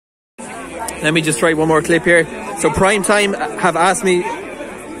Let me just try one more clip here. So Primetime have asked me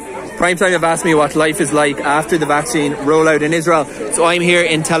what life is like after the vaccine rollout in Israel. So I'm here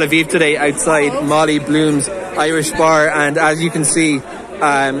in Tel Aviv today outside Molly Bloom's Irish bar, and as you can see,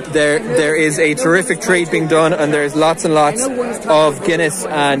 there is a terrific trade being done, and there's lots and lots of Guinness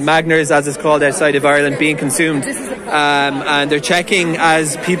and Magners, as it's called outside of Ireland, being consumed. And they're checking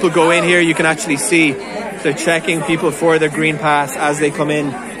as people go in here. You can actually see they're checking people for their green pass as they come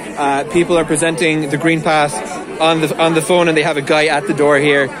in. People are presenting the green pass on the phone, and they have a guy at the door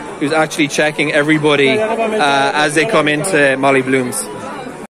here who's actually checking everybody as they come into Molly Bloom's.